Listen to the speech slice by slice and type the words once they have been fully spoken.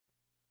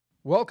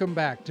Welcome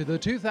back to the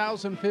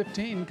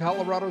 2015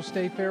 Colorado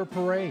State Fair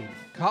Parade,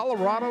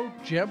 Colorado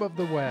Gem of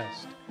the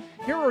West.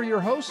 Here are your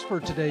hosts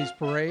for today's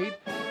parade,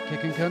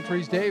 Kickin'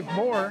 Country's Dave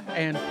Moore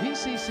and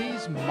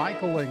PCC's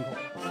Michael Engel.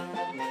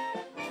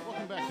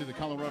 Welcome back to the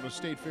Colorado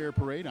State Fair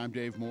Parade. I'm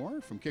Dave Moore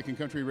from Kickin'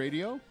 Country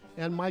Radio.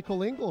 And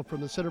Michael Engel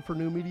from the Center for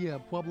New Media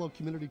at Pueblo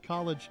Community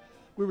College.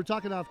 We were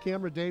talking off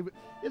camera, Dave.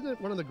 Isn't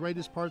it one of the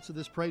greatest parts of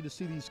this parade to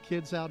see these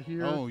kids out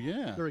here? Oh,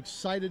 yeah. They're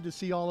excited to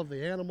see all of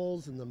the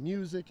animals and the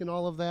music and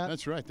all of that.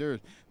 That's right. They're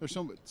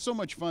so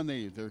much fun.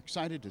 They're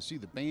excited to see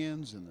the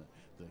bands and the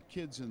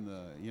kids and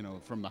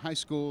from the high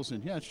schools,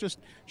 and yeah, it's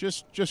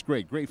just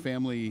great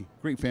family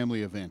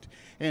event.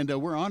 And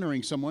we're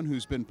honoring someone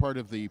who's been part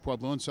of the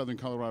Pueblo and Southern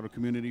Colorado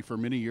community for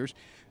many years.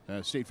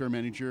 State Fair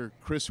Manager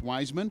Chris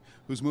Wiseman,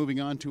 who's moving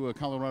on to a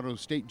Colorado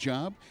State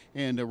job,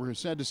 and we're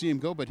sad to see him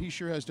go, but he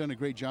sure has done a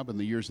great job in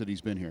the years that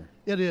he's been here.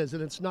 It is,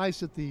 and it's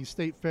nice that the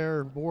State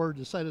Fair Board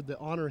decided to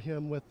honor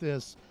him with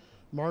this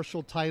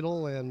Marshal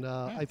title, and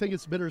I think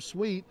it's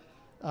bittersweet.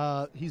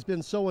 He's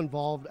been so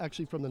involved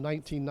actually from the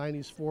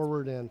 1990s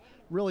forward, and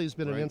really has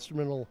been an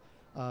instrumental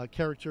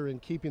character in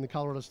keeping the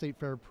Colorado State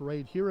Fair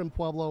Parade here in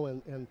Pueblo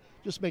and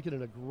just making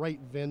it a great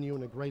venue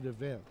and a great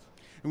event.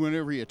 And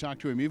whenever you talk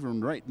to him, even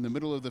right in the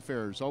middle of the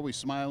fair, he's always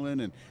smiling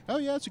and, oh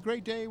yeah, it's a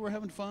great day, we're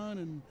having fun,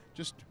 and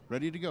just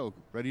ready to go,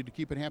 ready to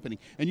keep it happening.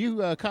 And you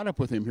caught up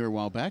with him here a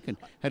while back and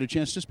had a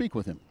chance to speak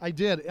with him. I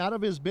did. Out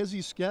of his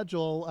busy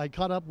schedule, I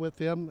caught up with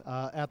him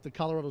at the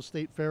Colorado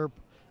State Fair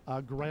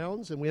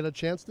grounds, and we had a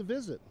chance to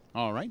visit.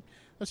 All right,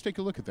 let's take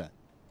a look at that.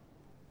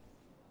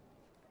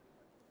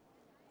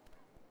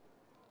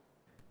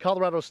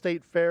 Colorado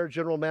State Fair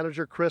General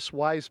Manager Chris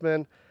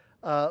Wiseman.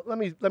 Let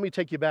me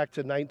take you back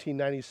to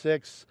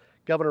 1996.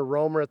 Governor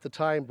Romer at the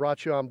time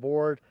brought you on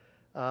board,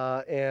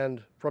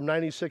 and from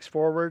 96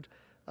 forward,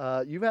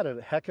 you've had a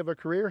heck of a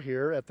career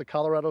here at the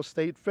Colorado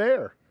State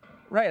Fair.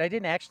 Right. I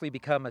didn't actually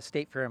become a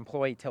State Fair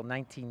employee till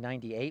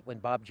 1998 when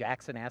Bob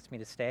Jackson asked me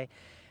to stay,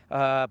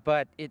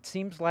 but it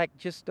seems like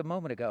just a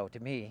moment ago to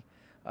me.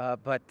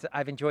 But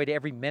I've enjoyed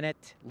every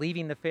minute.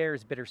 Leaving the fair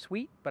is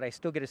bittersweet, but I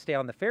still get to stay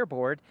on the fair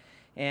board,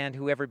 and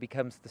whoever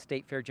becomes the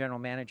State Fair General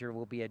Manager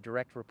will be a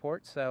direct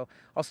report. So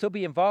I'll still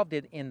be involved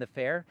in the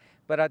fair,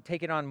 but I've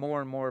taken on more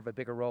and more of a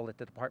bigger role at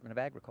the Department of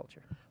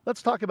Agriculture.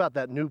 Let's talk about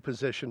that new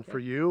position for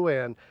you,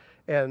 and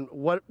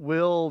what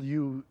will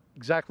you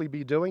exactly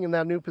be doing in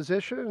that new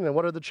position, and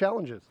what are the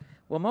challenges?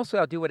 Well, mostly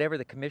I'll do whatever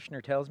the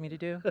commissioner tells me to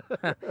do,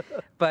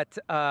 but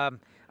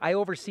I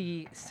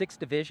oversee 6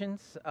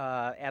 divisions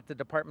at the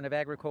Department of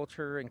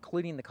Agriculture,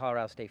 including the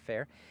Colorado State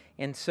Fair,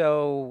 and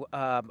so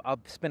I'll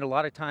spend a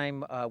lot of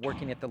time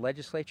working at the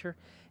legislature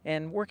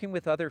and working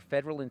with other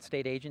federal and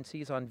state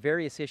agencies on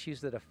various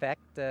issues that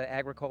affect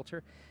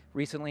agriculture.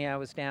 Recently, I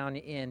was down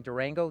in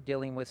Durango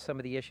dealing with some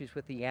of the issues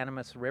with the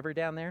Animas River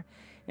down there,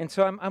 and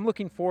so I'm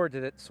looking forward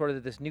to sort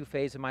of this new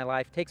phase of my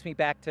life. Takes me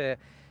back to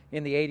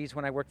in the 80s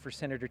when I worked for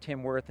Senator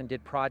Tim Wirth and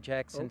did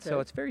projects, and so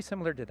it's very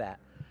similar to that.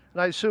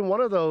 And I assume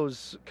one of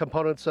those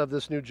components of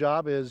this new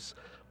job is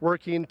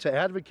working to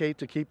advocate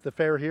to keep the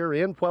fair here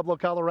in Pueblo,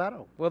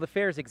 Colorado. Well, the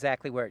fair is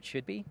exactly where it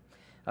should be.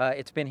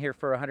 It's been here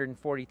for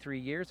 143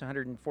 years,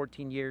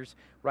 114 years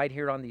right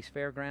here on these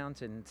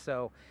fairgrounds, and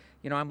so,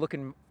 I'm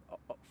looking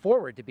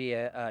forward to be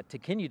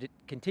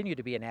continue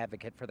to be an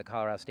advocate for the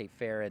Colorado State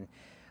Fair. And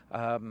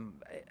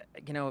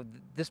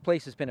this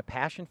place has been a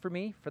passion for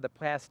me for the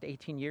past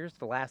 18 years,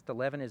 the last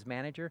 11 as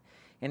manager,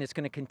 and it's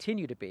going to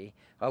continue to be,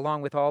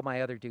 along with all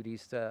my other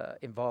duties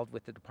involved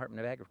with the Department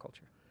of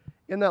Agriculture.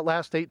 In that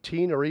last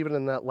 18, or even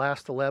in that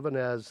last 11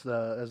 as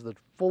the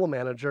full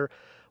manager,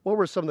 what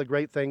were some of the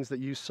great things that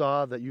you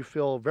saw that you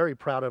feel very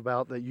proud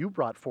about that you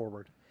brought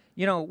forward?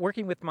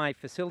 Working with my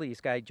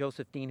facilities guy,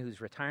 Joseph Dean,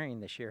 who's retiring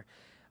this year,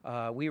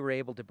 we were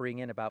able to bring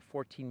in about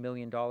 $14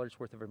 million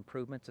worth of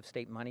improvements of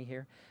state money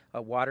here,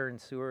 water and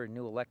sewer and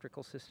new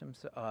electrical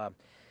systems.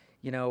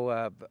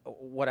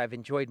 What I've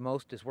enjoyed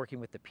most is working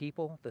with the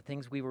people. The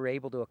things we were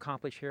able to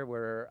accomplish here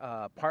were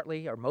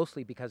partly or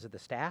mostly because of the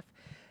staff.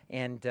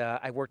 And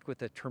I worked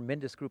with a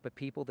tremendous group of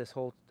people this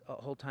whole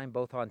time,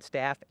 both on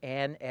staff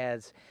and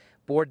as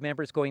board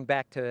members, going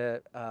back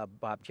to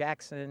Bob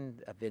Jackson,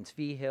 Vince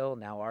Vigil,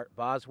 now Art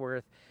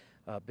Bosworth,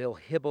 Bill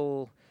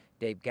Hibble,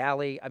 Dave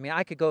Galley. I mean,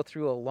 I could go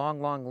through a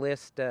long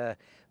list.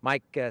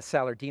 Mike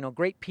Salardino,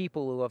 great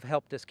people who have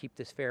helped us keep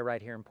this fair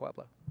right here in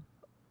Pueblo.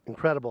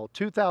 Incredible.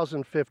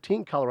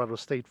 2015 Colorado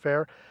State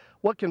Fair.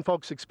 What can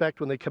folks expect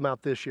when they come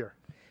out this year?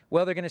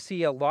 Well, they're going to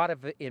see a lot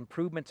of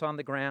improvements on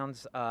the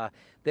grounds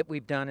that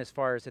we've done as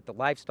far as at the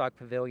Livestock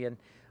Pavilion.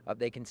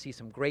 They can see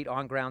some great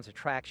on-grounds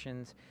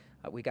attractions.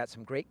 We got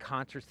some great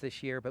concerts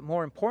this year, but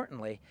more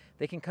importantly,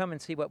 they can come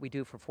and see what we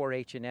do for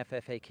 4-H and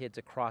FFA kids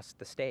across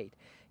the state.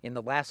 In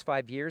the last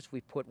 5 years,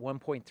 we've put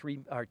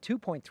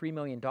 $2.3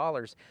 million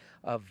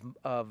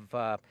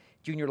of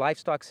junior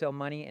livestock sale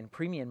money and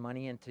premium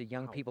money into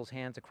young people's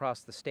hands across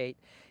the state.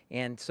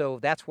 And so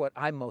that's what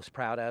I'm most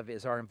proud of,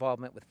 is our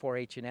involvement with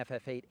 4-H and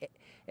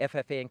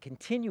FFA and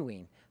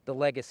continuing the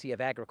legacy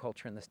of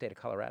agriculture in the state of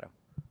Colorado.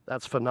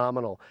 That's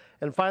phenomenal.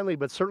 And finally,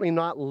 but certainly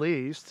not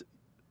least,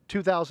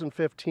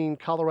 2015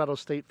 Colorado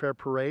State Fair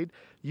Parade.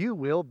 You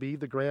will be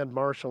the Grand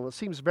Marshal. It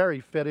seems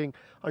very fitting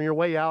on your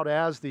way out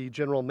as the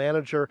General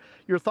Manager.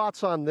 Your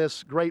thoughts on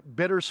this great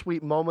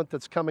bittersweet moment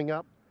that's coming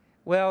up?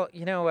 Well,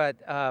 you know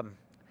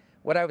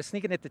what I was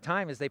thinking at the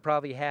time is they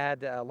probably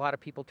had a lot of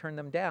people turn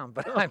them down,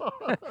 but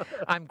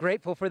I'm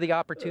grateful for the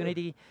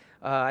opportunity.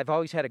 I've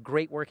always had a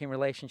great working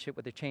relationship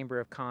with the Chamber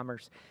of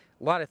Commerce.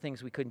 A lot of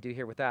things we couldn't do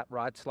here without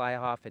Rod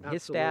Slyhoff and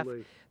his staff,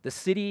 the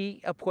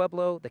city of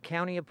Pueblo, the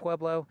county of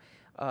Pueblo.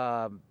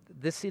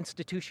 This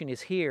institution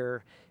is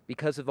here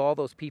because of all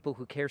those people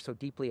who care so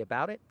deeply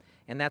about it,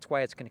 and that's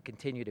why it's going to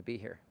continue to be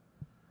here.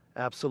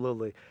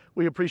 Absolutely.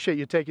 We appreciate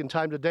you taking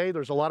time today.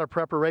 There's a lot of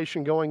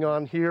preparation going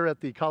on here at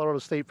the Colorado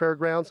State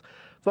Fairgrounds.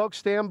 Folks,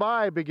 stand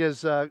by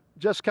because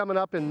just coming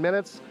up in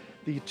minutes,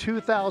 the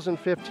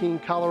 2015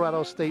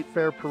 Colorado State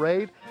Fair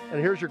Parade.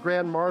 And here's your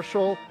Grand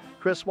Marshal,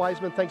 Chris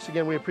Wiseman. Thanks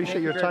again. We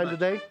appreciate your time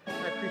today.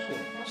 I appreciate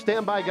it.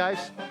 Stand by,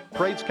 guys.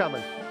 Parade's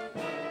coming.